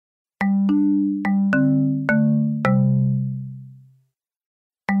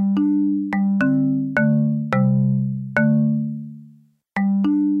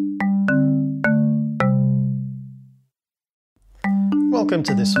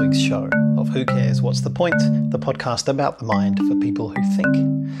Welcome to this week's show of Who Cares, What's the Point? The podcast about the mind for people who think.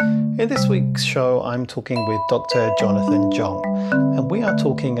 In this week's show, I'm talking with Dr. Jonathan Jong, and we are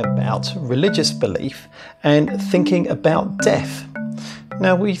talking about religious belief and thinking about death.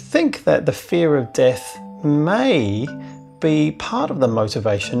 Now, we think that the fear of death may be part of the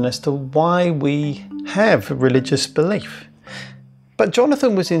motivation as to why we have religious belief. But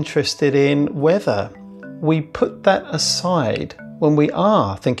Jonathan was interested in whether we put that aside when we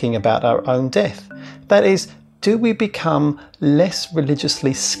are thinking about our own death. That is, do we become less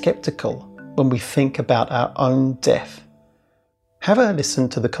religiously skeptical when we think about our own death? Have a listen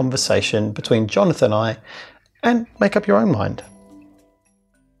to the conversation between Jonathan and I and make up your own mind.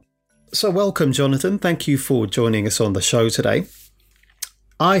 So welcome, Jonathan. Thank you for joining us on the show today.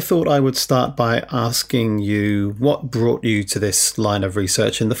 I thought I would start by asking you what brought you to this line of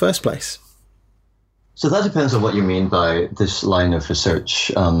research in the first place. So that depends on what you mean by this line of research.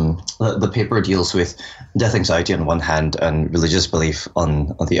 The paper deals with death anxiety on one hand and religious belief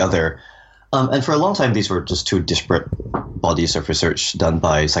on the other. And for a long time, these were just two disparate bodies of research done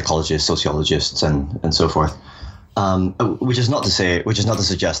by psychologists, sociologists, and so forth. Which is not to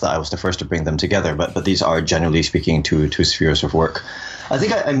suggest that I was the first to bring them together, but these are, generally speaking, two spheres of work. I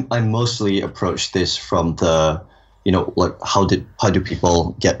think I mostly approached this from the, like how do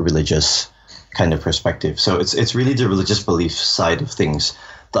people get religious kind of perspective. So it's really the religious belief side of things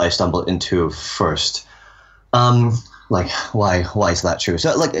that I stumbled into first. Why is that true?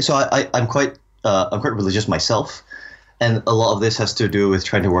 I'm quite religious myself, and a lot of this has to do with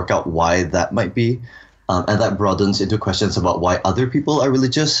trying to work out why that might be. And that broadens into questions about why other people are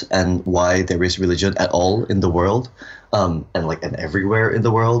religious and why there is religion at all in the world, and everywhere in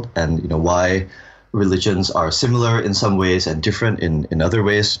the world, and why religions are similar in some ways and different in other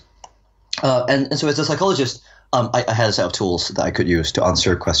ways. And so as a psychologist, I had a set of tools that I could use to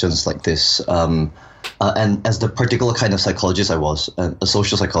answer questions like this. And as the particular kind of psychologist I was, a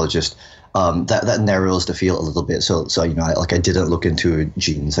social psychologist, that narrows the field a little bit. So I didn't look into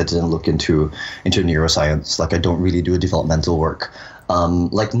genes. I didn't look into neuroscience. I don't really do developmental work.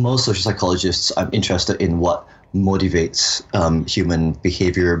 Like most social psychologists, I'm interested in what motivates human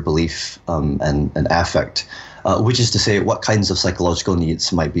behavior, belief, and affect. Which is to say, what kinds of psychological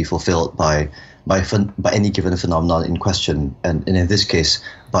needs might be fulfilled by any given phenomenon in question, and in this case,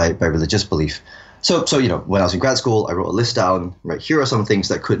 by religious belief. So when I was in grad school, I wrote a list down. Right, here are some things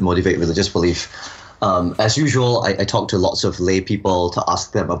that could motivate religious belief. As usual, I talked to lots of lay people to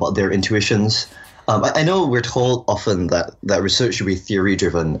ask them about their intuitions. I know we're told often that research should be theory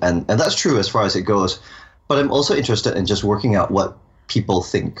driven, and that's true as far as it goes. But I'm also interested in just working out what people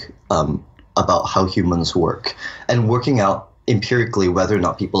think about how humans work, and working out empirically whether or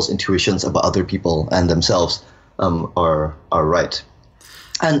not people's intuitions about other people and themselves are right.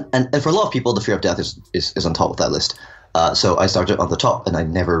 And for a lot of people, the fear of death is on top of that list. So I started on the top, and I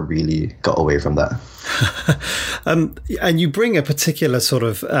never really got away from that. And you bring a particular sort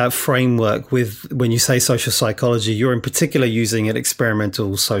of framework with, when you say social psychology, you're in particular using an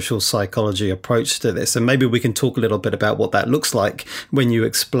experimental social psychology approach to this. And maybe we can talk a little bit about what that looks like when you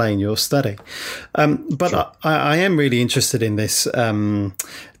explain your study. But sure. I am really interested in this,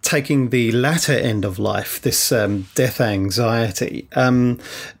 taking the latter end of life, this death anxiety,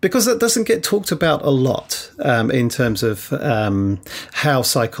 because that doesn't get talked about a lot in terms of how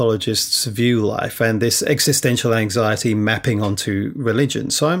psychologists view life and this existential anxiety mapping onto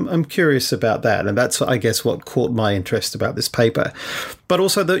religion. So I'm curious about that, and that's, I guess, what caught my interest about this paper. But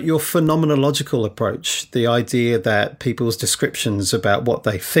also that your phenomenological approach, the idea that people's descriptions about what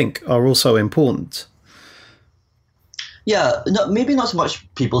they think are also important. Yeah, no, maybe not so much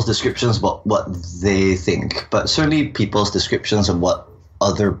people's descriptions about what they think, but certainly people's descriptions of what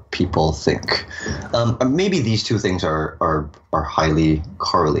other people think. Maybe these two things are highly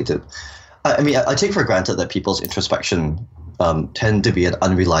correlated. I take for granted that people's introspection tend to be an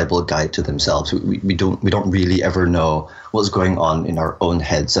unreliable guide to themselves. We don't really ever know what's going on in our own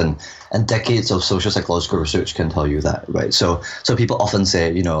heads, and decades of social psychological research can tell you that, right? So people often say,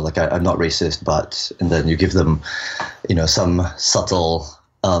 I'm not racist, but, and then you give them, some subtle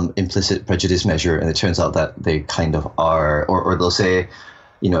implicit prejudice measure, and it turns out that they kind of are, or they'll say,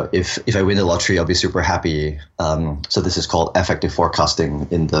 if I win the lottery, I'll be super happy. So this is called affective forecasting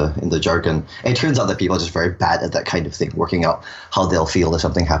in the jargon. And it turns out that people are just very bad at that kind of thing, working out how they'll feel if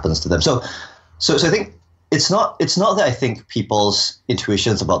something happens to them. So I think it's not that I think people's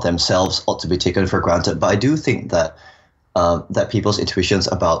intuitions about themselves ought to be taken for granted, but I do think that people's intuitions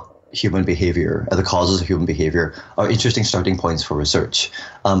about human behavior, the causes of human behavior, are interesting starting points for research.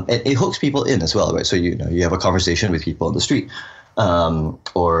 It hooks people in as well, right? So you have a conversation with people on the street.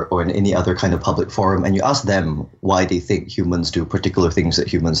 or in any other kind of public forum, and you ask them why they think humans do particular things that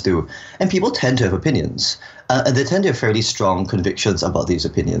humans do, and people tend to have opinions, and they tend to have fairly strong convictions about these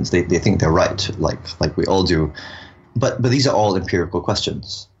opinions. They think they're right, like we all do, but these are all empirical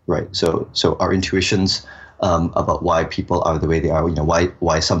questions, right? So our intuitions about why people are the way they are,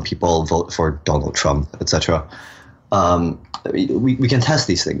 why some people vote for Donald Trump, etc. We can test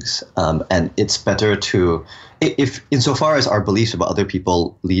these things, and it's better to, if insofar as our beliefs about other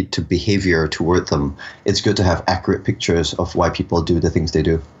people lead to behavior toward them, it's good to have accurate pictures of why people do the things they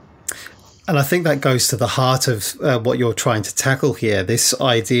do. And I think that goes to the heart of what you're trying to tackle here, this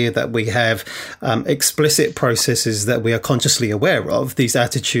idea that we have explicit processes that we are consciously aware of, these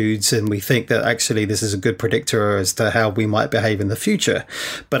attitudes, and we think that actually this is a good predictor as to how we might behave in the future.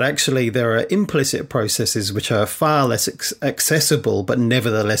 But actually there are implicit processes which are far less accessible, but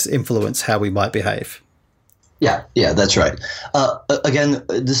nevertheless influence how we might behave. Yeah, that's right. Again,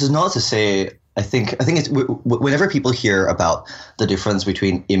 this is not to say, I think it's whenever people hear about the difference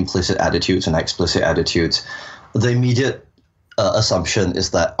between implicit attitudes and explicit attitudes, the immediate assumption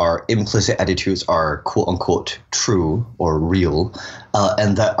is that our implicit attitudes are quote unquote true or real,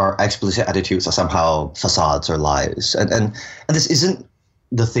 and that our explicit attitudes are somehow facades or lies. And this isn't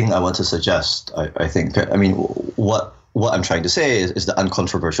the thing I want to suggest. I think. I mean, what I'm trying to say is the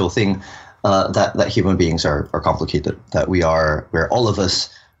uncontroversial thing, that human beings are complicated. That we're all of us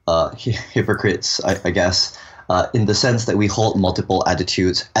hypocrites, I guess, in the sense that we hold multiple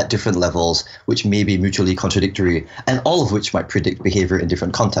attitudes at different levels, which may be mutually contradictory, and all of which might predict behavior in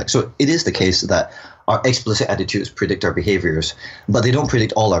different contexts. So it is the case that our explicit attitudes predict our behaviors, but they don't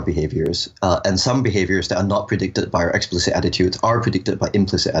predict all our behaviors. And some behaviors that are not predicted by our explicit attitudes are predicted by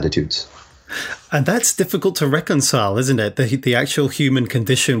implicit attitudes. And that's difficult to reconcile, isn't it? The actual human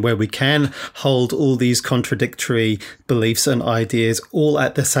condition where we can hold all these contradictory beliefs and ideas all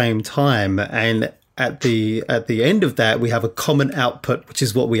at the same time. And at the end of that, we have a common output, which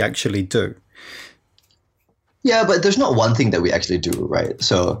is what we actually do. Yeah, but there's not one thing that we actually do, right?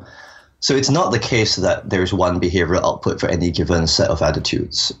 So it's not the case that there's one behavioral output for any given set of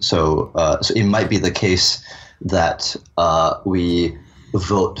attitudes. So it might be the case that we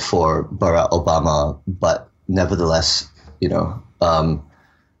vote for Barack Obama, but nevertheless,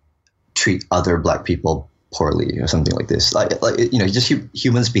 treat other black people poorly or something like this. Just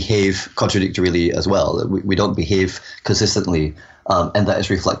humans behave contradictorily as well. We don't behave consistently, and that is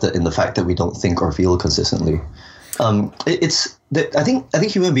reflected in the fact that we don't think or feel consistently. I think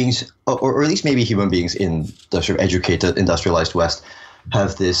human beings, or at least maybe human beings in the sort of educated, industrialized West,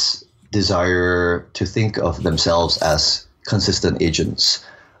 have this desire to think of themselves as consistent agents,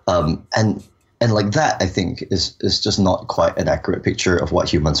 and like that, I think is just not quite an accurate picture of what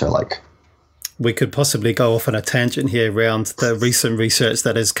humans are like. We could possibly go off on a tangent here around the recent research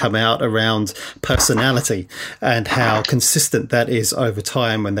that has come out around personality and how consistent that is over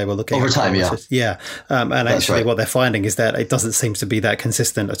time when they were looking over at time. Yeah. And that's actually right. What they're finding is that it doesn't seem to be that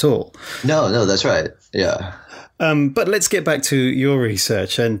consistent at all. No, that's right. Yeah. But let's get back to your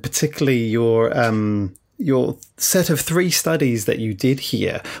research, and particularly your set of 3 studies that you did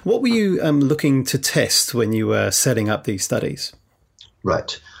here. What were you looking to test when you were setting up these studies?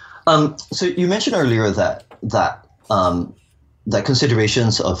 Right. So you mentioned earlier that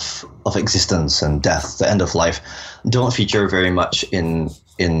considerations of existence and death, the end of life, don't feature very much in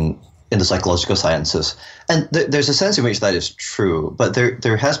the psychological sciences, and there's a sense in which that is true. But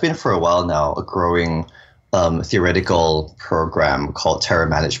there has been for a while now a growing theoretical program called terror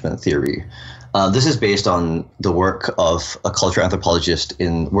management theory. This is based on the work of a cultural anthropologist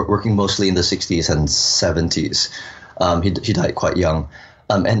working mostly in the 60s and 70s. He died quite young.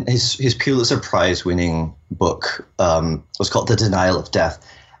 And his Pulitzer Prize-winning book was called The Denial of Death.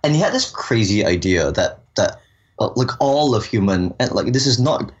 And he had this crazy idea that all of human, and this is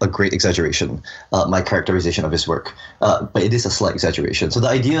not a great exaggeration, my characterization of his work, but it is a slight exaggeration. So the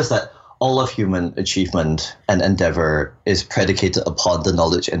idea is that all of human achievement and endeavor is predicated upon the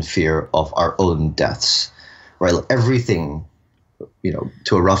knowledge and fear of our own deaths, right? Everything,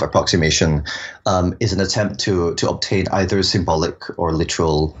 to a rough approximation, is an attempt to obtain either symbolic or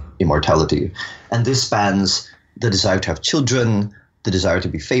literal immortality. And this spans the desire to have children, the desire to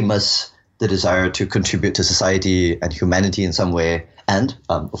be famous, the desire to contribute to society and humanity in some way, and,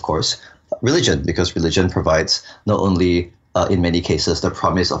 of course, religion, because religion provides not only, in many cases, the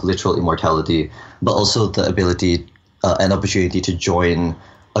promise of literal immortality, but also the ability and opportunity to join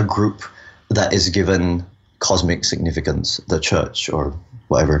a group that is given cosmic significance, the church or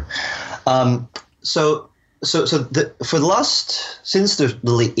whatever. Since the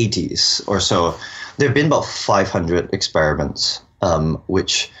late 80s or so, there have been about 500 experiments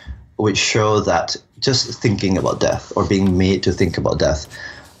which show that just thinking about death or being made to think about death,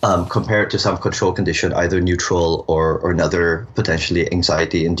 compared to some control condition, either neutral or another potentially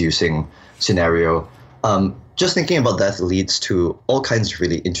anxiety-inducing scenario, just thinking about death leads to all kinds of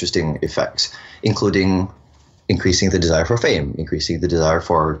really interesting effects, including increasing the desire for fame, increasing the desire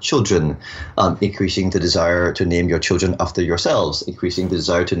for children, increasing the desire to name your children after yourselves, increasing the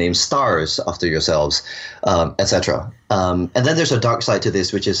desire to name stars after yourselves, etc. And then there's a dark side to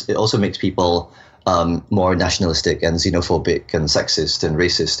this, which is it also makes people more nationalistic and xenophobic and sexist and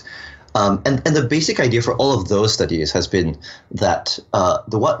racist. And the basic idea for all of those studies has been that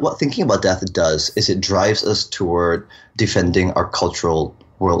what thinking about death does is it drives us toward defending our cultural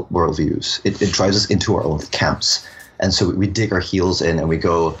worldviews. It drives us into our own camps, and so we dig our heels in and we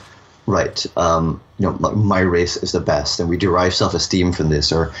go, right, my race is the best, and we derive self-esteem from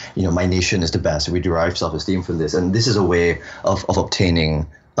this, or my nation is the best, and we derive self-esteem from this, and this is a way of obtaining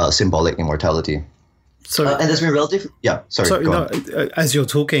symbolic immortality. So, and there's been relative. Yeah, sorry. So, as you're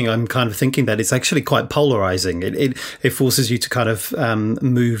talking, I'm kind of thinking that it's actually quite polarizing. It forces you to kind of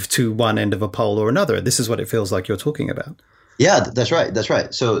move to one end of a pole or another. This is what it feels like you're talking about. Yeah, that's right. That's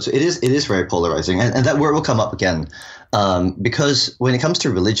right. So it is very polarizing, and that word will come up again, because when it comes to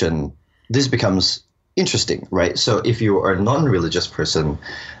religion, this becomes interesting, right? So if you are a non-religious person,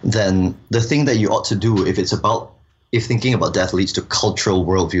 then the thing that you ought to do, if thinking about death leads to cultural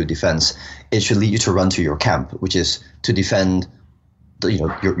worldview defense, it should lead you to run to your camp, which is to defend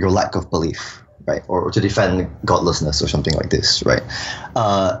your lack of belief, right? Or to defend godlessness or something like this, right?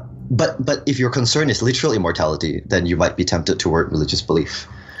 But if your concern is literal immortality, then you might be tempted toward religious belief.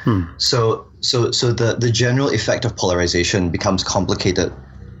 So the general effect of polarization becomes complicated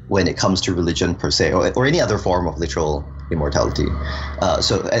when it comes to religion per se, or any other form of literal immortality.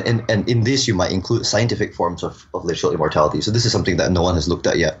 And in this, you might include scientific forms of literal immortality. So this is something that no one has looked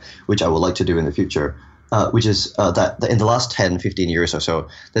at yet, which I would like to do in the future, which is that in the last 10, 15 years or so,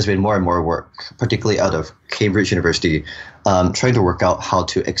 there's been more and more work, particularly out of Cambridge University, trying to work out how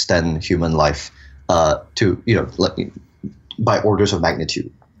to extend human life by orders of magnitude.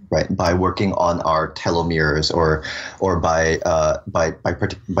 Right, by working on our telomeres or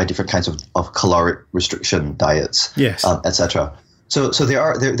by different kinds of caloric restriction diets, yes, etc. So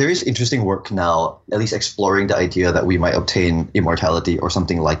there is interesting work now, at least exploring the idea that we might obtain immortality or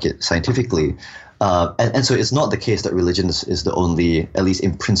something like it scientifically. And so it's not the case that religion is the only, at least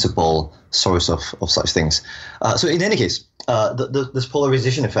in principle, source of such things. So in any case, this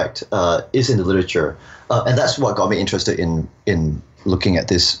polarization effect is in the literature, and that's what got me interested in looking at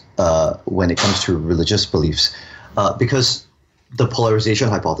this when it comes to religious beliefs, because the polarization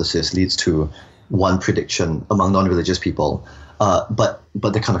hypothesis leads to one prediction among non-religious people, but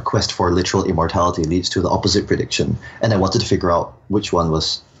the kind of quest for literal immortality leads to the opposite prediction, and I wanted to figure out which one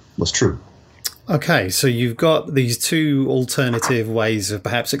was true. Okay, so you've got these two alternative ways of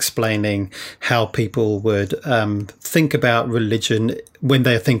perhaps explaining how people would think about religion when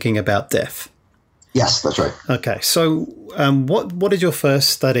they're thinking about death. Yes, that's right. Okay, so what did your first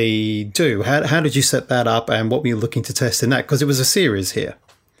study do? How did you set that up, and what were you looking to test in that? Because it was a series here.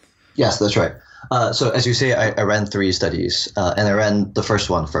 Yes, that's right. So as you say, I ran 3 studies, and I ran the first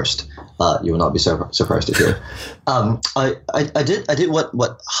one first. You will not be surprised to hear. I did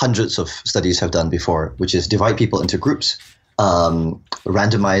what hundreds of studies have done before, which is divide people into groups,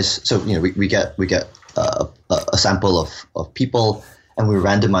 randomize. So we get a sample of people, and we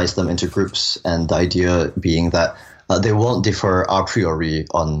randomize them into groups. And the idea being that they won't differ a priori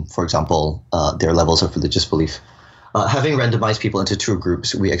on, for example, their levels of religious belief. Having randomized people into 2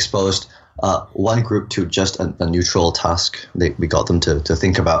 groups, we exposed one group to just a neutral task. We got them to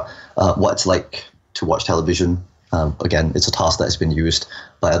think about what it's like to watch television. Again, it's a task that has been used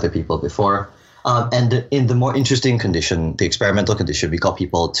by other people before. And in the more interesting condition, the experimental condition, we got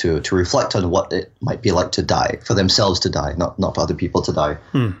people to reflect on what it might be like to die, for themselves to die, not for other people to die.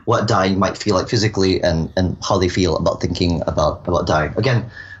 What dying might feel like physically, and how they feel about thinking about dying.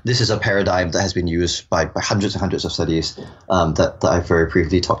 Again, this is a paradigm that has been used by hundreds and hundreds of studies that I very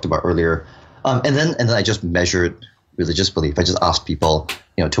briefly talked about earlier. And then I just measured religious belief. I just asked people,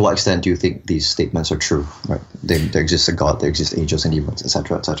 to what extent do you think these statements are true? Right? There exists a God, there exist angels and demons,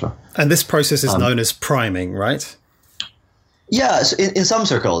 etc., etc. And this process is known as priming, right? Yeah, so in some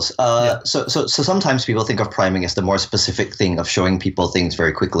circles. So sometimes people think of priming as the more specific thing of showing people things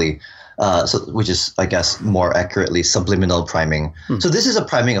very quickly. Which is, I guess, more accurately subliminal priming. So this is a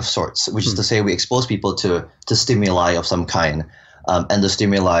priming of sorts, which is to say we expose people to stimuli of some kind, and the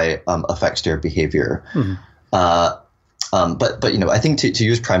stimuli affects their behavior. But I think to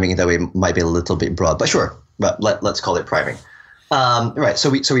use priming in that way might be a little bit broad. But sure, let's call it priming. Right. So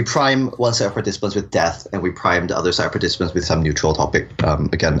we prime one set of participants with death, and we prime the other set of participants with some neutral topic.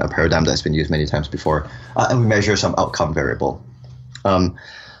 Again, a paradigm that's been used many times before, and we measure some outcome variable.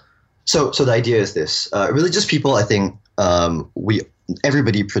 So the idea is this: religious people, I think,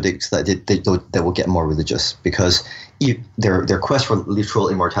 everybody predicts that they will get more religious because their quest for literal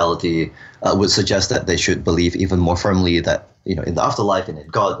immortality would suggest that they should believe even more firmly that in the afterlife and in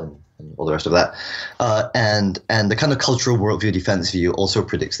God and all the rest of that. And the kind of cultural worldview defense view also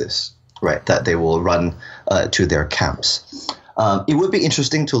predicts this, right? That they will run to their camps. It would be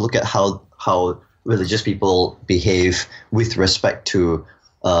interesting to look at how religious people behave with respect to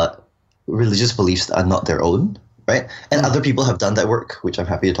religious beliefs that are not their own, right? And other people have done that work, which I'm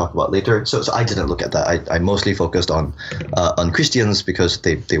happy to talk about later. So I didn't look at that. I mostly focused on Christians because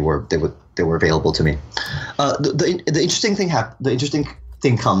they were available to me. The interesting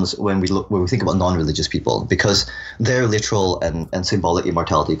thing comes when we think about non-religious people, because their literal and symbolic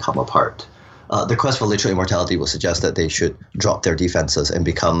immortality come apart. The quest for literal immortality will suggest that they should drop their defenses and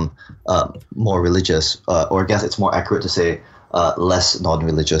become more religious, or I guess it's more accurate to say less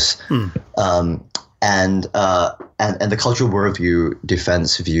non-religious. And the cultural worldview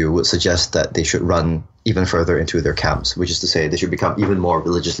defense view would suggest that they should run even further into their camps, which is to say they should become even more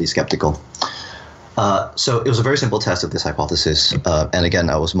religiously skeptical. So it was a very simple test of this hypothesis, and again,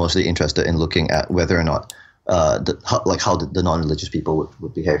 I was mostly interested in looking at whether or not how the non-religious people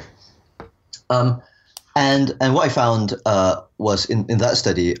would behave. And what I found was in that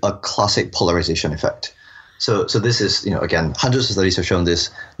study a classic polarization effect. So this is again, hundreds of studies have shown this.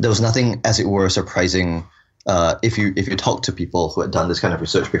 There was nothing, as it were, surprising. If you talk to people who had done this kind of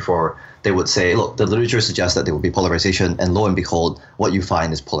research before, they would say, look, the literature suggests that there will be polarization, and lo and behold, what you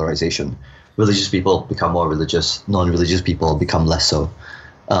find is polarization. Religious people become more religious, non-religious people become less so.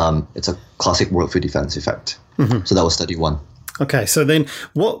 It's a classic worldview defense effect. Mm-hmm. So that was study one. Okay, so then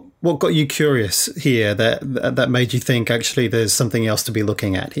what got you curious here that made you think actually there's something else to be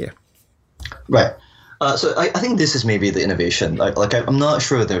looking at here? Right. So I think this is maybe the innovation. I'm not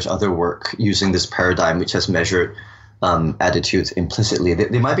sure there's other work using this paradigm which has measured attitudes implicitly.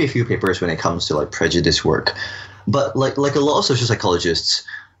 There might be a few papers when it comes to prejudice work, but like a lot of social psychologists,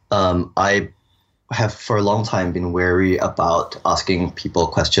 I have for a long time been wary about asking people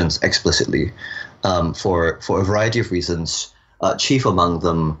questions explicitly for a variety of reasons. Chief among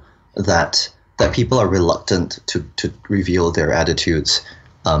them that people are reluctant to reveal their attitudes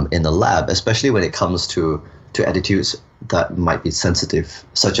in the lab, especially when it comes to attitudes that might be sensitive,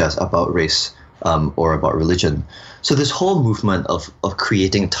 such as about race or about religion. So this whole movement of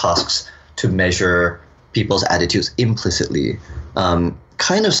creating tasks to measure people's attitudes implicitly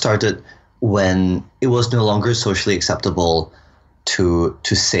kind of started when it was no longer socially acceptable to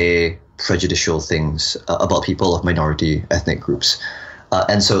say prejudicial things about people of minority ethnic groups.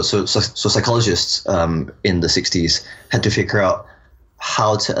 And so psychologists in the 60s had to figure out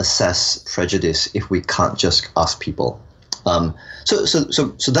how to assess prejudice if we can't just ask people. So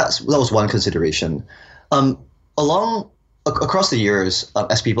that was one consideration. Across the years,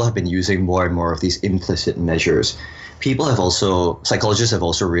 as people have been using more and more of these implicit measures, psychologists have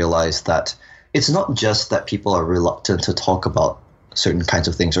also realized that it's not just that people are reluctant to talk about certain kinds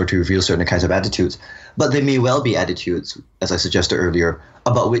of things or to reveal certain kinds of attitudes, but there may well be attitudes, as I suggested earlier,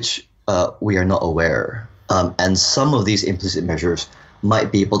 about which we are not aware. And some of these implicit measures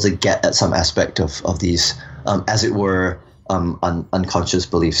might be able to get at some aspect of these, as it were, unconscious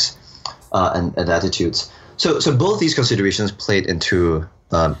beliefs and attitudes. So both these considerations played into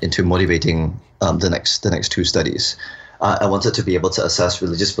motivating the next two studies. I wanted to be able to assess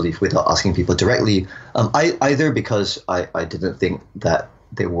religious belief without asking people directly, either because I didn't think that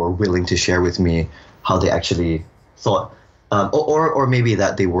they were willing to share with me how they actually thought, or maybe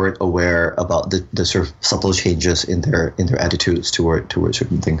that they weren't aware about the sort of subtle changes in their attitudes toward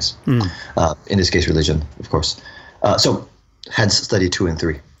certain things. In this case, religion, of course. So hence study 2 and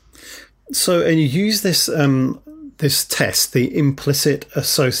 3. So, and you use this this test, the implicit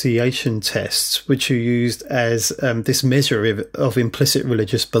association test, which you used as this measure of implicit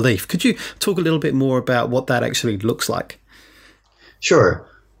religious belief. Could you talk a little bit more about what that actually looks like? Sure.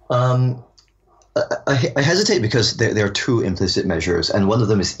 I hesitate because there are two implicit measures, and one of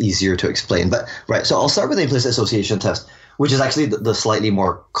them is easier to explain. But right, so I'll start with the implicit association test, which is actually the slightly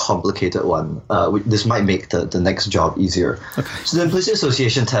more complicated one. This might make the next job easier. Okay. So the implicit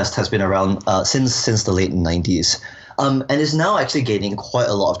association test has been around since the late 90s, and is now actually gaining quite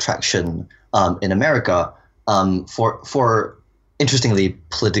a lot of traction in America for interestingly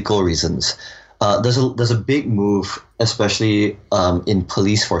political reasons. there's a big move, especially in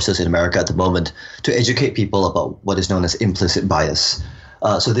police forces in America at the moment, to educate people about what is known as implicit bias.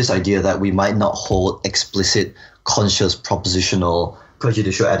 So this idea that we might not hold explicit, conscious, propositional,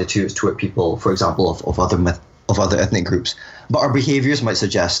 prejudicial attitudes toward people, for example, of other ethnic groups, but our behaviors might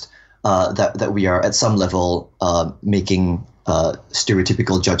suggest that we are at some level making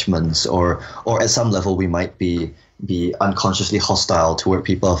stereotypical judgments, or at some level we might be unconsciously hostile toward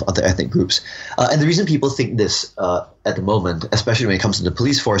people of other ethnic groups. And the reason people think this at the moment, especially when it comes to the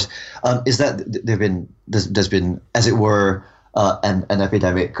police force, is that there's been, as it were, an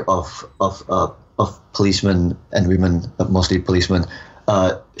epidemic of policemen and women, mostly policemen,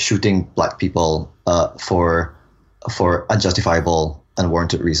 shooting black people for unjustifiable,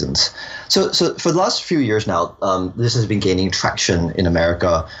 unwarranted reasons. So for the last few years now, this has been gaining traction in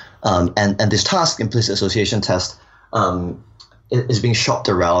America, and this task, implicit association test, is being shopped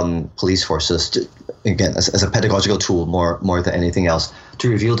around police forces again as a pedagogical tool more than anything else, to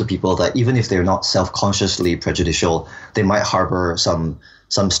reveal to people that even if they're not self-consciously prejudicial, they might harbor some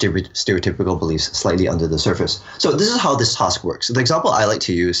stereotypical beliefs slightly under the surface. So this is how this task works. The example I like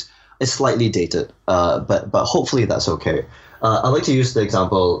to use is slightly dated, but hopefully that's okay. I like to use the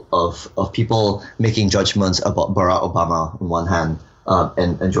example of people making judgments about Barack Obama on one hand,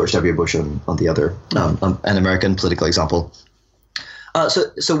 and George W. Bush on the other, an American political example.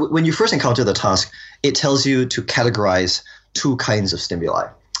 So when you first encounter the task, it tells you to categorize two kinds of stimuli.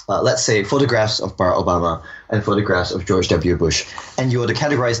 Let's say photographs of Barack Obama and photographs of George W. Bush, and you are to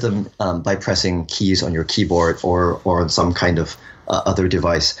categorize them by pressing keys on your keyboard or on some kind of other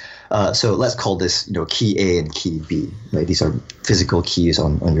device. So let's call this, key A and key B. Right? These are physical keys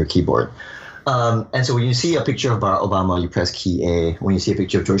on your keyboard. And so when you see a picture of Barack Obama, you press key A. When you see a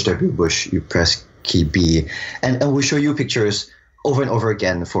picture of George W. Bush, you press key B. And we'll show you pictures over and over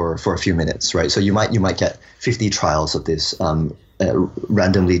again for a few minutes, right? So you might get 50 trials of this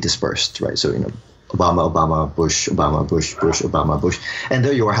randomly dispersed, right? So Obama, Bush, Obama, Bush, Bush, Obama, Bush, and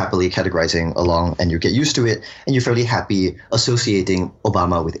there you are happily categorizing along, and you get used to it, and you're fairly happy associating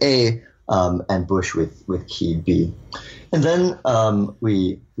Obama with A and Bush with key B. And then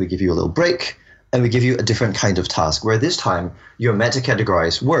we give you a little break, and we give you a different kind of task, where this time you're meant to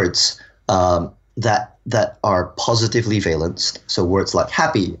categorize words that are positively valenced, so words like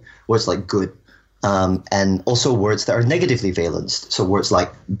happy, words like good, and also words that are negatively valenced, so words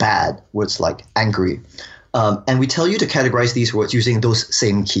like bad, words like angry. And we tell you to categorize these words using those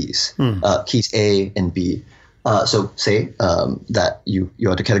same keys, keys A and B. So say that you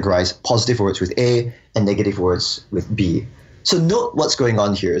are to categorize positive words with A and negative words with B. So note what's going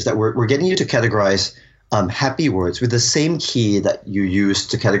on here is that we're getting you to categorize happy words with the same key that you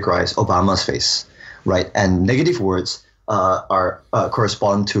used to categorize Obama's face, right? And negative words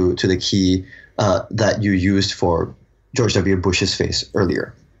correspond to the key that you used for George W. Bush's face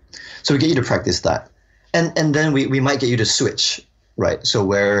earlier. So we get you to practice that. And then we might get you to switch, right? So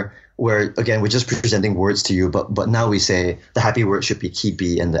where again, we're just presenting words to you, but now we say the happy word should be key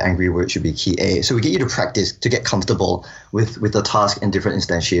B and the angry word should be key A. So we get you to practice to get comfortable with the task and different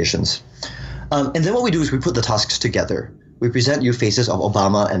instantiations. And then what we do is we put the tasks together. We present you faces of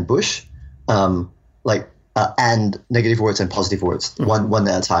Obama and Bush, and negative words and positive words, one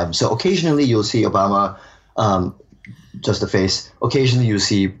at a time. So occasionally you'll see Obama, just a face. Occasionally you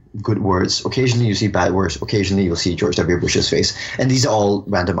see good words. Occasionally you see bad words. Occasionally you'll see George W. Bush's face. And these are all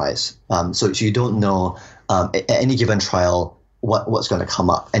randomized. So you don't know at any given trial what's going to come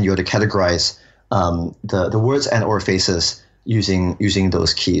up. And you have to categorize the words and or faces using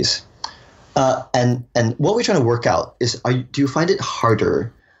those keys. And what we're trying to work out is, do you find it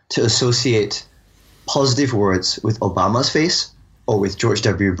harder to associate positive words with Obama's face or with George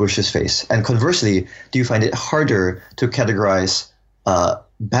W. Bush's face? And conversely, do you find it harder to categorize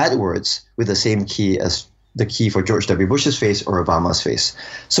bad words with the same key as the key for George W. Bush's face or Obama's face?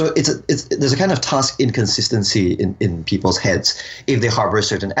 So there's a kind of task inconsistency in people's heads if they harbor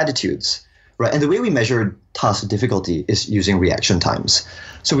certain attitudes, right? And the way we measure task difficulty is using reaction times.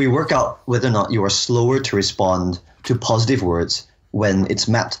 So we work out whether or not you are slower to respond to positive words when it's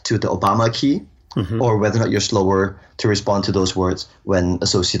mapped to the Obama key, or whether or not you're slower to respond to those words when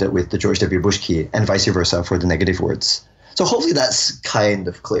associated with the George W. Bush key, and vice versa for the negative words. So hopefully that's kind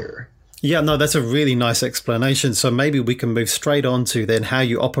of clear. Yeah, no, that's a really nice explanation. So maybe we can move straight on to then how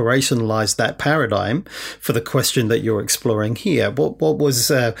you operationalize that paradigm for the question that you're exploring here. What was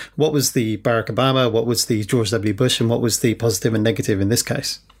the Barack Obama, what was the George W. Bush, and what was the positive and negative in this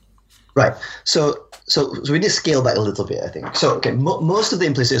case? Right. So we need to scale back a little bit, I think. So, okay, most of the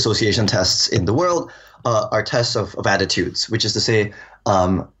implicit association tests in the world are tests of attitudes, which is to say,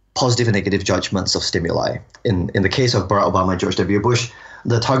 positive and negative judgments of stimuli. In the case of Barack Obama and George W. Bush,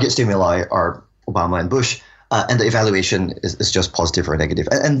 the target stimuli are Obama and Bush, and the evaluation is just positive or negative.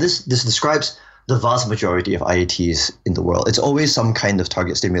 And this describes the vast majority of IATs in the world. It's always some kind of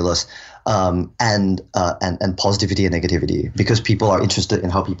target stimulus, and positivity and negativity, because people are interested in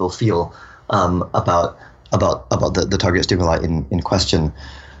how people feel about the target stimuli in question.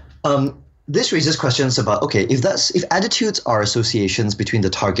 This raises questions about, okay, if attitudes are associations between the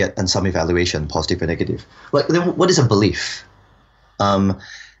target and some evaluation, positive or negative, then what is a belief?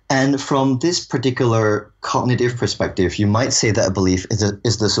 And from this particular cognitive perspective, you might say that a belief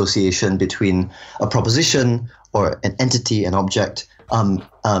is the association between a proposition or an entity, an object, and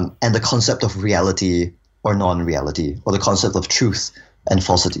the concept of reality or non-reality, or the concept of truth and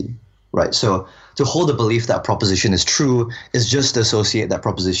falsity, right? So to hold a belief that proposition is true is just to associate that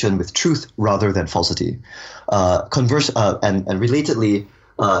proposition with truth rather than falsity. And relatedly,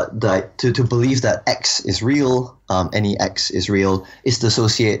 to believe that X is real, any X is real, is to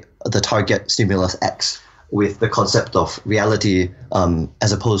associate the target stimulus X with the concept of reality,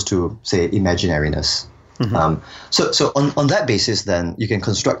 as opposed to, say, imaginariness. Mm-hmm. So on that basis, then you can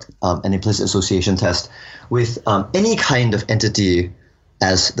construct an implicit association test with any kind of entity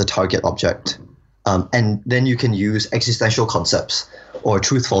as the target object, and then you can use existential concepts or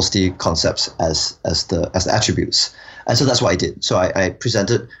truth-falsity concepts as the attributes. And so that's what I did. So I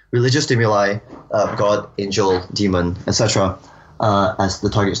presented religious stimuli, God, angel, demon, etc., as the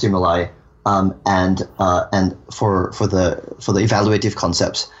target stimuli, and for the evaluative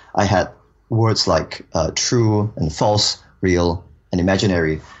concepts, I had words like true and false, real and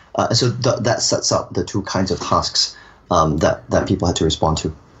imaginary, and so that sets up the two kinds of tasks that people had to respond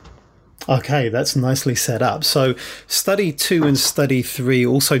to. Okay, that's nicely set up. So study 2 and study 3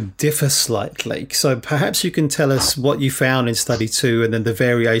 also differ slightly. So perhaps you can tell us what you found in study 2 and then the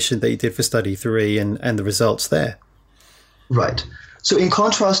variation that you did for study 3 and the results there. Right. So in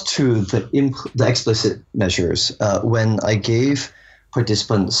contrast to the explicit measures, when I gave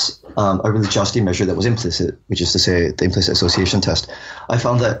participants a religiosity measure that was implicit, which is to say the implicit association test, I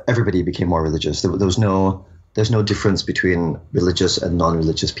found that everybody became more religious. There's no difference between religious and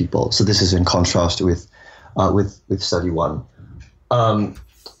non-religious people. So this is in contrast with study 1.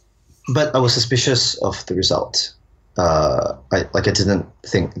 But I was suspicious of the result. I didn't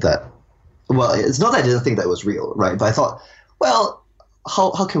think that. Well, it's not that I didn't think that it was real, right? But I thought, well,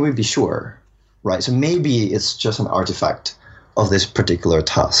 how can we be sure, right? So maybe it's just an artifact of this particular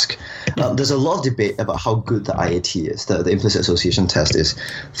task. There's a lot of debate about how good the IAT is, the implicit association test is,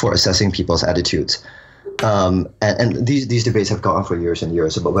 for assessing people's attitudes. And these debates have gone on for years and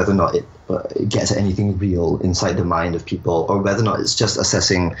years about whether or not it gets anything real inside the mind of people, or whether or not it's just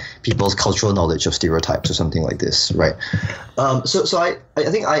assessing people's cultural knowledge of stereotypes or something like this, right? So I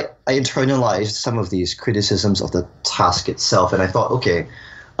think I internalized some of these criticisms of the task itself, and I thought, okay,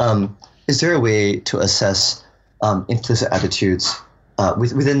 is there a way to assess implicit attitudes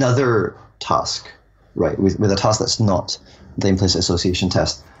with another task, right? With a task that's not the implicit association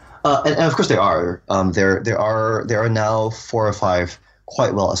test. And of course there are. There are now 4 or 5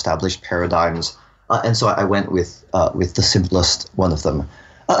 quite well established paradigms, and so I went with the simplest one of them.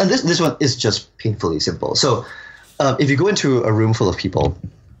 And this one is just painfully simple. So if you go into a room full of people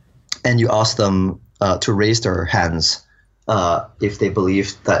and you ask them to raise their hands if they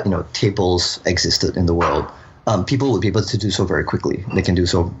believe that tables existed in the world, people would be able to do so very quickly. They can do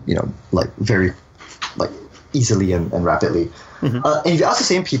so very easily and rapidly. Mm-hmm. And if you ask the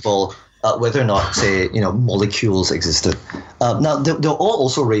same people whether or not, say, molecules existed, now they'll all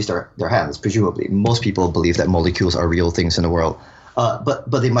also raise their hands, presumably. Most people believe that molecules are real things in the world, but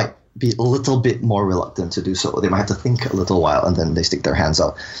they might be a little bit more reluctant to do so. They might have to think a little while, and then they stick their hands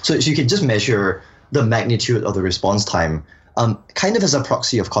up. So you can just measure the magnitude of the response time kind of as a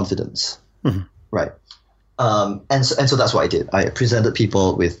proxy of confidence, mm-hmm. right? And so that's what I did. I presented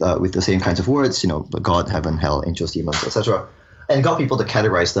people with the same kinds of words, God, heaven, hell, angels, demons, etc., and got people to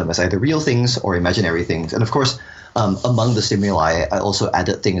categorize them as either real things or imaginary things. And of course, among the stimuli, I also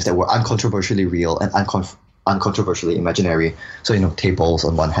added things that were uncontroversially real and uncontroversially imaginary. So tables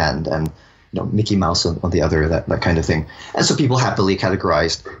on one hand and Mickey Mouse on the other, that kind of thing. And so people happily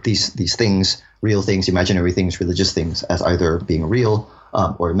categorized these things, real things, imaginary things, religious things, as either being real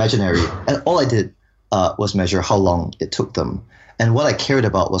or imaginary. And all I did was measure how long it took them. And what I cared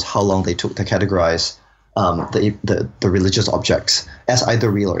about was how long they took to categorize the religious objects as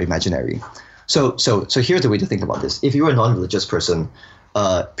either real or imaginary. So here's the way to think about this. If you're a non-religious person,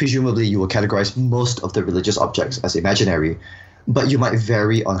 presumably you will categorize most of the religious objects as imaginary, but you might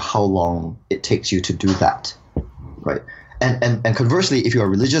vary on how long it takes you to do that, right? and conversely, if you're a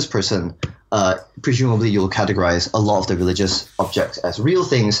religious person, presumably you'll categorize a lot of the religious objects as real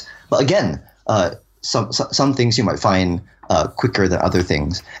things. But again, some things you might find quicker than other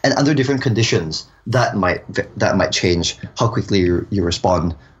things, and under different conditions that might change how quickly you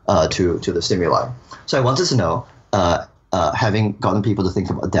respond to the stimuli. So I wanted to know, having gotten people to think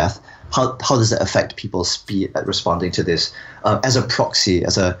about death, how does that affect people's speed at responding to this as a proxy,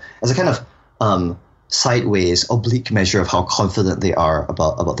 as a kind of sideways, oblique measure of how confident they are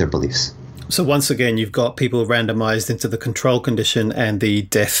about their beliefs. So once again, you've got people randomized into the control condition and the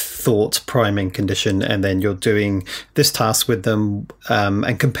death thought priming condition, and then you're doing this task with them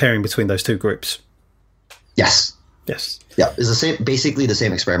and comparing between those two groups. Yes. Yes. Yeah, it's basically the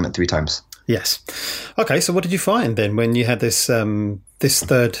same experiment 3 times. Yes. Okay, so what did you find then when you had this this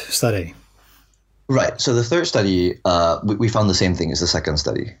third study? Right. So the third study, we found the same thing as the second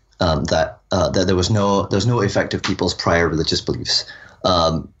study. That there was no effect of people's prior religious beliefs.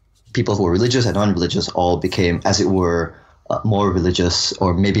 People who were religious and non-religious all became, as it were, more religious,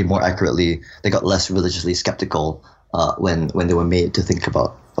 or maybe more accurately, they got less religiously skeptical when they were made to think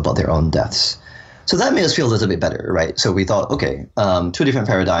about their own deaths. So that made us feel a little bit better, right? So we thought, okay, 2 different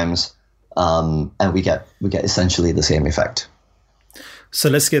paradigms, and we get essentially the same effect. So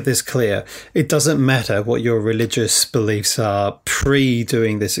let's get this clear. It doesn't matter what your religious beliefs are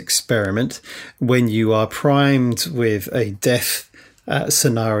pre-doing this experiment. When you are primed with a death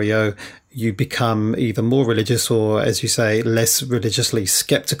scenario, you become either more religious or, as you say, less religiously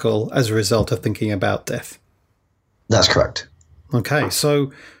skeptical as a result of thinking about death. That's correct. Okay,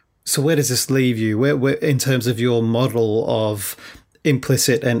 so where does this leave you? Where in terms of your model of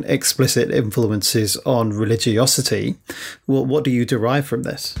implicit and explicit influences on religiosity, what do you derive from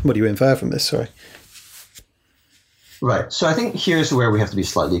this? What do you infer from this? Sorry. Right. So I think here's where we have to be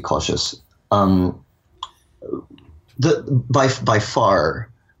slightly cautious. By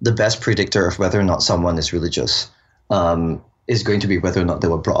far, the best predictor of whether or not someone is religious is going to be whether or not they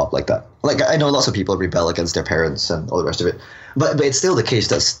were brought up like that. Like, I know lots of people rebel against their parents and all the rest of it, but it's still the case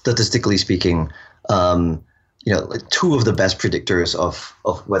that statistically speaking, like 2 of the best predictors of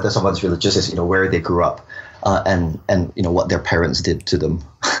whether someone's religious is, where they grew up, and what their parents did to them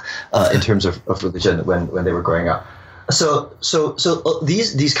in terms of religion when they were growing up. So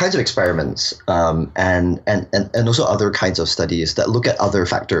these kinds of experiments and also other kinds of studies that look at other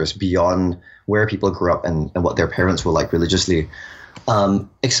factors beyond where people grew up and what their parents were like religiously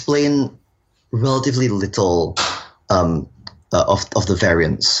explain relatively little of the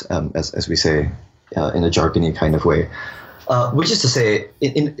variance, as we say in a jargony kind of way, which is to say,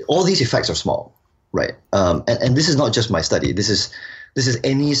 in all these effects are small, right? And this is not just my study. This is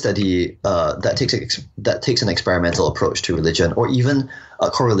any study that takes an experimental approach to religion, or even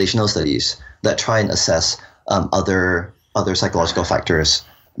correlational studies that try and assess other psychological factors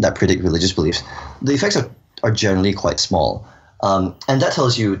that predict religious beliefs. The effects are generally quite small, and that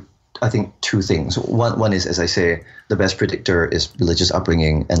tells you, I think, 2 things. One is, as I say, the best predictor is religious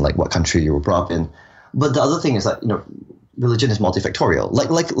upbringing and like what country you were brought up in. But the other thing is that religion is multifactorial.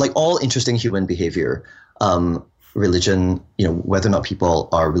 Like all interesting human behavior. Religion, whether or not people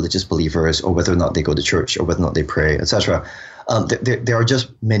are religious believers, or whether or not they go to church, or whether or not they pray, etc. There are just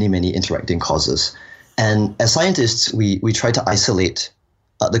many, many interacting causes. And as scientists, we try to isolate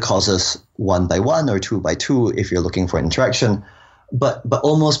the causes 1 by 1 or 2 by 2 if you're looking for an interaction. But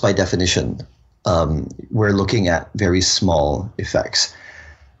almost by definition, we're looking at very small effects.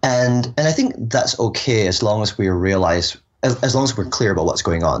 And I think that's okay as long as we realize, as long as we're clear about what's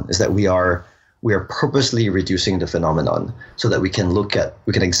going on, is that we are purposely reducing the phenomenon so that we can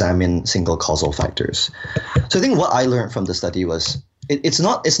examine single causal factors. So I think what I learned from the study was it's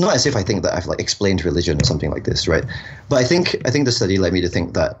not as if I think that I've explained religion or something like this, right? But I think the study led me to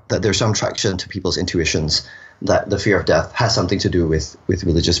think that there's some traction to people's intuitions that the fear of death has something to do with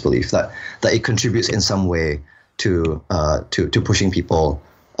religious belief, that it contributes in some way to pushing people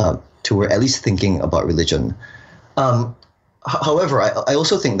toward at least thinking about religion. However, I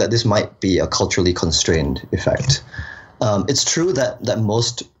also think that this might be a culturally constrained effect. It's true that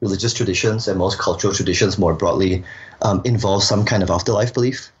most religious traditions and most cultural traditions more broadly involve some kind of afterlife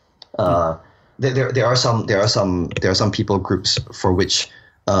belief. There are some people groups for which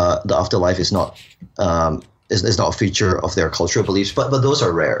the afterlife is not a feature of their cultural beliefs, but those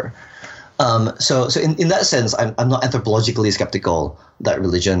are rare. So in that sense, I'm not anthropologically skeptical that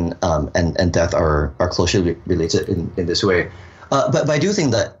religion and death are closely related in this way. But I do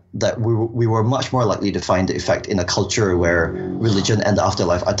think that we were much more likely to find the effect in a culture where religion and the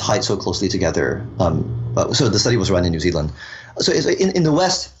afterlife are tied so closely together. So the study was run in New Zealand. So in the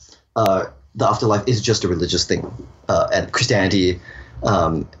West, the afterlife is just a religious thing, and Christianity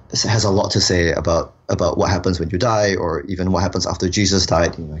has a lot to say about what happens when you die, or even what happens after Jesus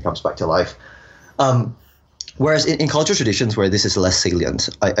died. He comes back to life. Whereas in cultural traditions where this is less salient,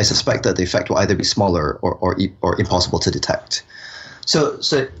 I suspect that the effect will either be smaller or impossible to detect. So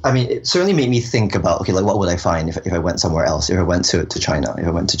I mean, it certainly made me think about, okay, like what would I find if I went somewhere else, if I went to China, if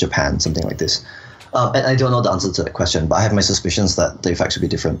I went to Japan, something like this. And I don't know the answer to that question, but I have my suspicions that the effects would be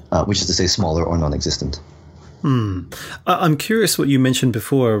different, which is to say smaller or non-existent. I'm curious what you mentioned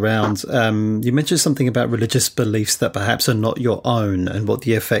before around, you mentioned something about religious beliefs that perhaps are not your own and what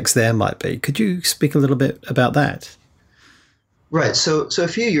the effects there might be. Could you speak a little bit about that? Right. So a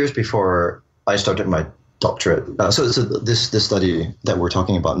few years before I started my doctorate, so this study that we're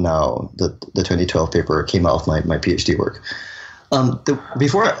talking about now, the 2012 paper came out of my PhD work.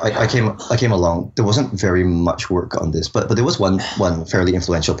 Before I came along, there wasn't very much work on this, but there was one fairly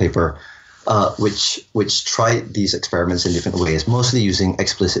influential paper which tried these experiments in different ways, mostly using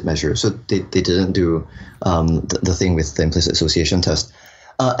explicit measures. So they didn't do the thing with the implicit association test.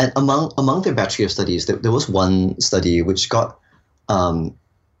 And among their battery of studies, there was one study which got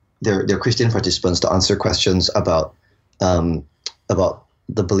their Christian participants to answer questions about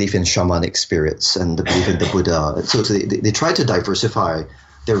the belief in shamanic spirits and the belief in the Buddha. So they tried to diversify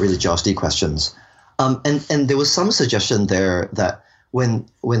their religiosity questions. And there was some suggestion there that when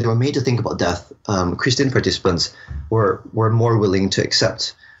they were made to think about death, Christian participants were more willing to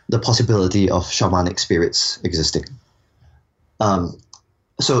accept the possibility of shamanic spirits existing. So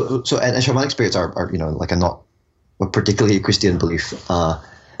shamanic spirits are like not a particularly Christian belief.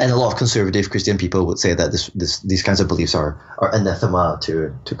 And a lot of conservative Christian people would say that these kinds of beliefs are anathema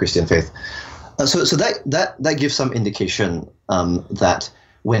to Christian faith. So that gives some indication that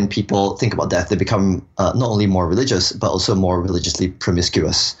when people think about death, they become not only more religious but also more religiously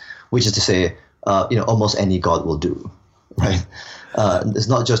promiscuous, which is to say, almost any god will do, right? It's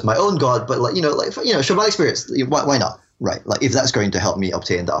not just my own god, but shamanic spirits. Why not, right? Like if that's going to help me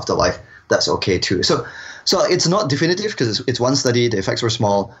obtain the afterlife, that's okay too. So it's not definitive because it's one study. The effects were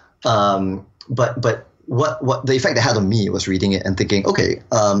small, but what the effect it had on me was reading it and thinking, okay,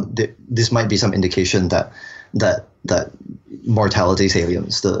 this might be some indication that mortality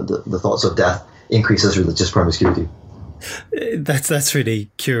salience, the thoughts of death, increases religious promiscuity. That's really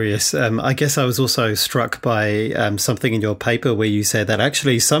curious. I guess I was also struck by something in your paper where you said that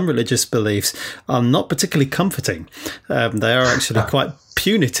actually some religious beliefs are not particularly comforting. They are actually quite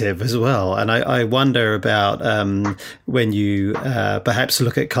punitive as well. And I wonder about when you perhaps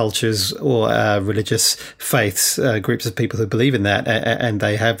look at cultures or religious faiths, groups of people who believe in that, and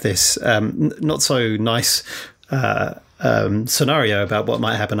they have this not so nice scenario about what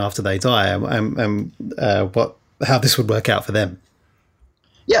might happen after they die and how this would work out for them.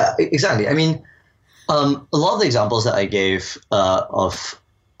 Yeah, exactly. I mean, a lot of the examples that I gave of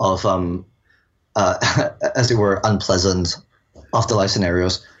as it were, unpleasant afterlife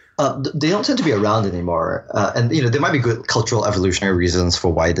scenarios, they don't tend to be around anymore. And there might be good cultural evolutionary reasons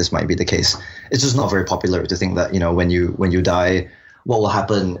for why this might be the case. It's just not very popular to think that when you die, what will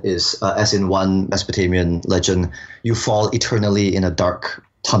happen is, as in one Mesopotamian legend, you fall eternally in a dark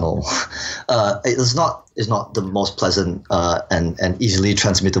tunnel. It's not the most pleasant and easily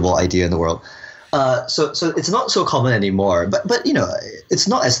transmittable idea in the world. So it's not so common anymore. But it's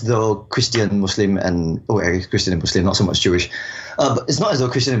not as though Christian, Muslim, Christian and Muslim, not so much Jewish. But it's not as though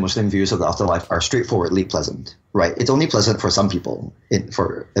Christian and Muslim views of the afterlife are straightforwardly pleasant, right? It's only pleasant for some people,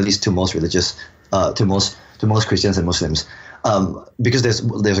 for at least to most religious, to most Christians and Muslims. Because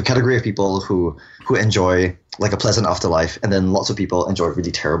there's a category of people who enjoy like a pleasant afterlife, and then lots of people enjoy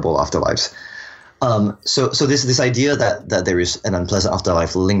really terrible afterlives. So this idea that there is an unpleasant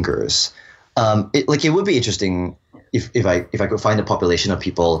afterlife lingers. It would be interesting if I could find a population of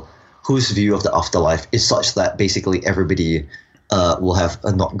people whose view of the afterlife is such that basically everybody will have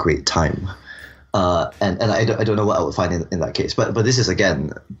a not great time. And I don't know what I would find in that case. But this is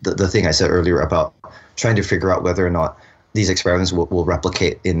again the thing I said earlier about trying to figure out whether or not these experiments will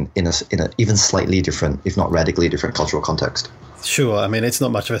replicate in a even slightly different, if not radically different, cultural context. Sure. I mean, it's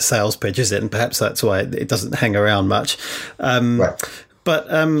not much of a sales pitch, is it? And perhaps that's why it doesn't hang around much. Right. But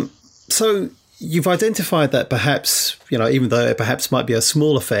so you've identified that perhaps, even though it perhaps might be a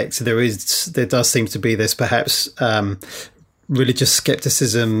small effect, there does seem to be this perhaps religious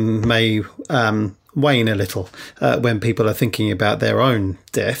skepticism may wane a little when people are thinking about their own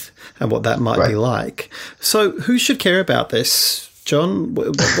death and what that might be like. So who should care about this, John?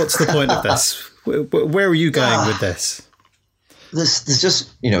 What's the point of this? Where are you going with this? This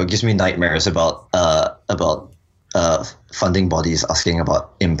just gives me nightmares about funding bodies asking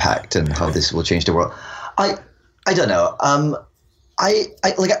about impact and how this will change the world. I don't know. I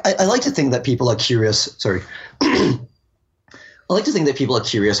like to think that people are curious. Sorry, I like to think that people are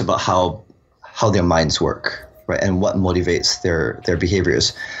curious about how their minds work, right, and what motivates their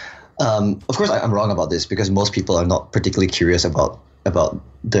behaviors. Of course, I'm wrong about this because most people are not particularly curious about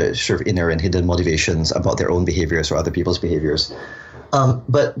the sort of inner and hidden motivations about their own behaviors or other people's behaviors.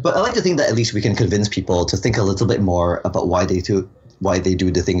 But I like to think that at least we can convince people to think a little bit more about why they do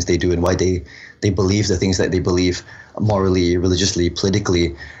the things they do and why they believe the things that they believe morally, religiously,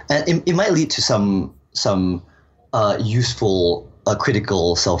 politically, and it might lead to some useful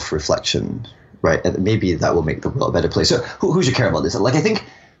critical self-reflection, right? And maybe that will make the world a better place. So who should care about this? Like, I think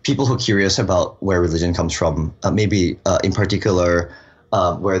people who are curious about where religion comes from, maybe in particular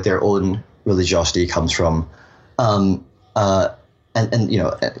where their own religiosity comes from, and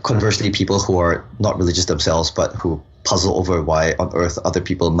conversely, people who are not religious themselves but who puzzle over why on earth other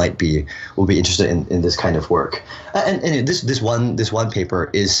people will be interested in this kind of work. And this one paper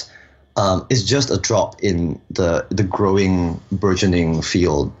is just a drop in the growing, burgeoning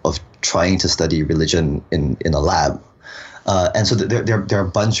field of trying to study religion in a lab. And so there are a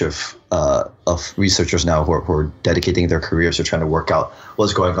bunch of researchers now who are dedicating their careers to trying to work out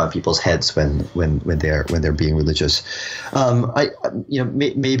what's going on in people's heads when they're being religious.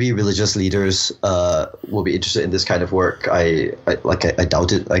 Maybe religious leaders will be interested in this kind of work. I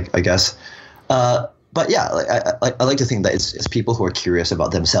doubt it. I guess. But yeah, I like to think that it's people who are curious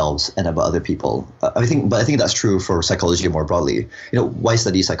about themselves and about other people. I think that's true for psychology more broadly. Why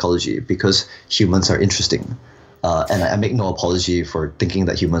study psychology? Because humans are interesting. And I make no apology for thinking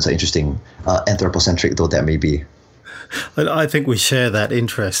that humans are interesting, anthropocentric though that may be. I think we share that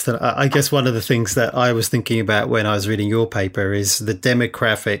interest. And I guess one of the things that I was thinking about when I was reading your paper is the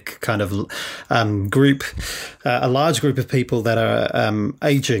demographic kind of group, a large group of people that are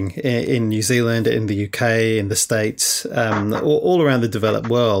aging in New Zealand, in the UK, in the States, all around the developed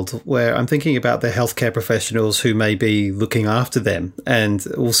world, where I'm thinking about the healthcare professionals who may be looking after them and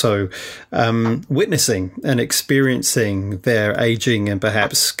also witnessing and experiencing their aging and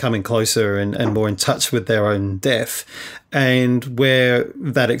perhaps coming closer and more in touch with their own death. And where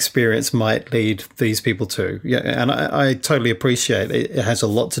that experience might lead these people to. Yeah, and I totally appreciate it. It has a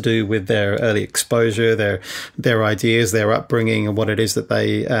lot to do with their early exposure, their ideas, their upbringing, and what it is that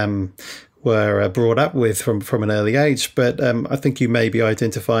they were brought up with from an early age. But I think you may be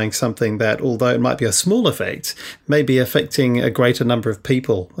identifying something that, although it might be a small effect, may be affecting a greater number of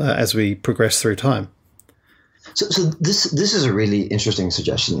people as we progress through time. So this is a really interesting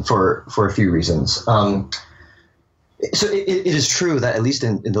suggestion for a few reasons. So it is true that at least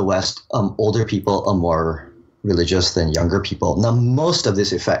in the West, older people are more religious than younger people. Now, most of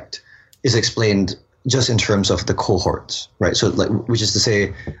this effect is explained just in terms of the cohorts, right? So, which is to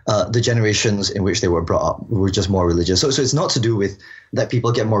say, the generations in which they were brought up were just more religious. So it's not to do with that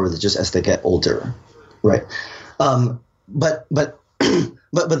people get more religious as they get older, right? But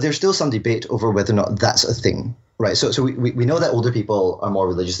there's still some debate over whether or not that's a thing. Right. So we know that older people are more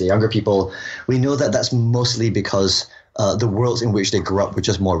religious than younger people. We know that that's mostly because the worlds in which they grew up were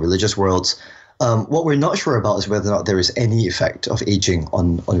just more religious worlds. What we're not sure about is whether or not there is any effect of aging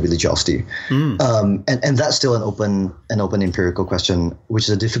on religiosity. And that's still an open empirical question, which is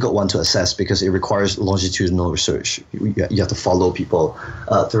a difficult one to assess because it requires longitudinal research. You have to follow people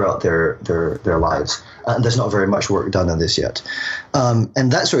throughout their lives. And there's not very much work done on this yet.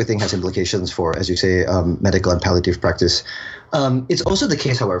 And that sort of thing has implications for, as you say, medical and palliative practice. It's also the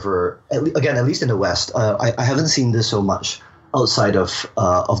case, however, at least in the West, I haven't seen this so much outside of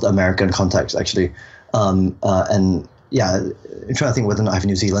the American context, actually. And yeah, I'm trying to think whether or not I have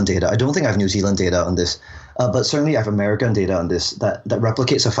New Zealand data. I don't think I have New Zealand data on this, but certainly I have American data on this that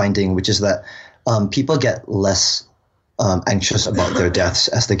replicates a finding, which is that people get less anxious about their deaths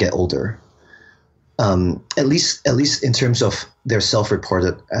as they get older. At least in terms of their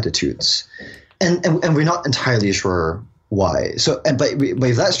self-reported attitudes, and we're not entirely sure why. So, but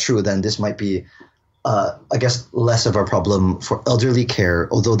if that's true, then this might be, I guess, less of a problem for elderly care.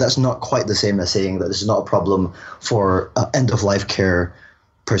 Although that's not quite the same as saying that this is not a problem for end-of-life care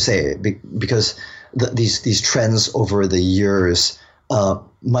per se, because these trends over the years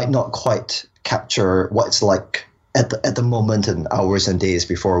might not quite capture what it's like at the moment and hours and days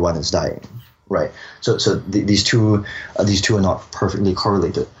before one is dying. Right. So these two are not perfectly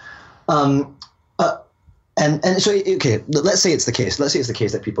correlated. And so, okay, let's say it's the case. Let's say it's the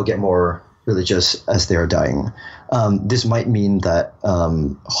case that people get more religious as they are dying. This might mean that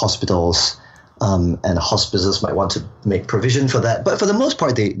hospitals and hospices might want to make provision for that. But for the most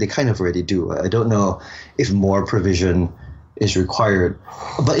part, they kind of already do. I don't know if more provision is required.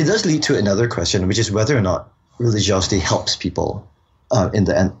 But it does lead to another question, which is whether or not religiosity helps people at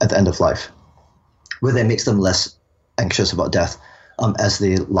the end of life, whether it makes them less anxious about death as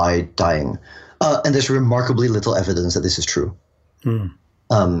they lie dying. And there's remarkably little evidence that this is true.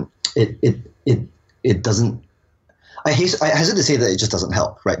 It doesn't. I hesitate to say that it just doesn't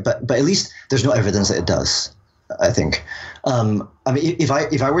help, right? But at least there's no evidence that it does. I think. I mean, if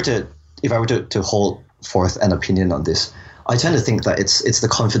I were to hold forth an opinion on this, I tend to think that it's the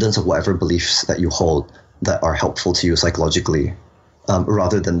confidence of whatever beliefs that you hold that are helpful to you psychologically,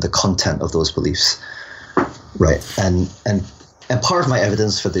 rather than the content of those beliefs, right? And part of my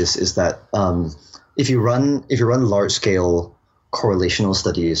evidence for this is that if you run large scale correlational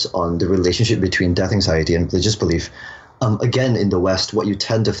studies on the relationship between death anxiety and religious belief, again in the West, what you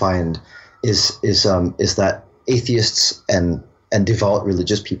tend to find is that atheists and devout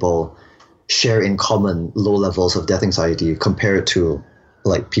religious people share in common low levels of death anxiety compared to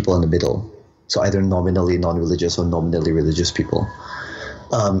like people in the middle, so either nominally non-religious or nominally religious people.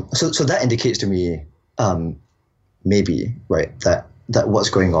 So that indicates to me maybe, right, that what's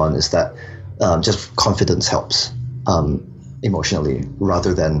going on is that just confidence helps emotionally,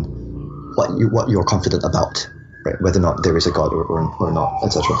 rather than what you're confident about, right? Whether or not there is a God or not,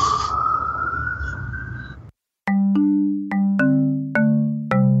 etc.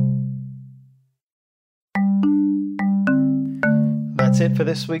 That's it for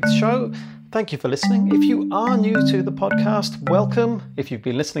this week's show. Thank you for listening. If you are new to the podcast, welcome. If you've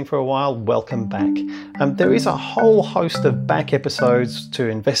been listening for a while, welcome back. There is a whole host of back episodes to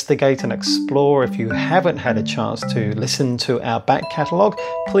investigate and explore. If you haven't had a chance to listen to our back catalogue,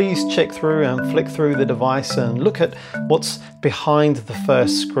 please check through and flick through the device and look at what's behind the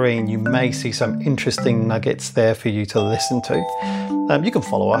first screen. You may see some interesting nuggets there for you to listen to. You can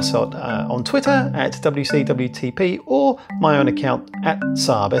follow us on Twitter at WCWTP, or my own account at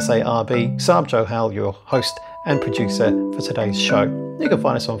Saab, S-A-R-B, Saab Johal, your host and producer for today's show. You can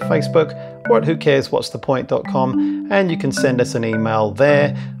find us on Facebook or at whocareswhatsthepoint.com, and you can send us an email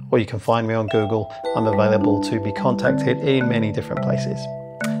there, or you can find me on Google. I'm available to be contacted in many different places.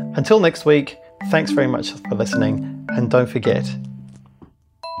 Until next week, thanks very much for listening, and don't forget.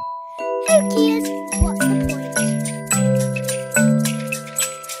 Who cares?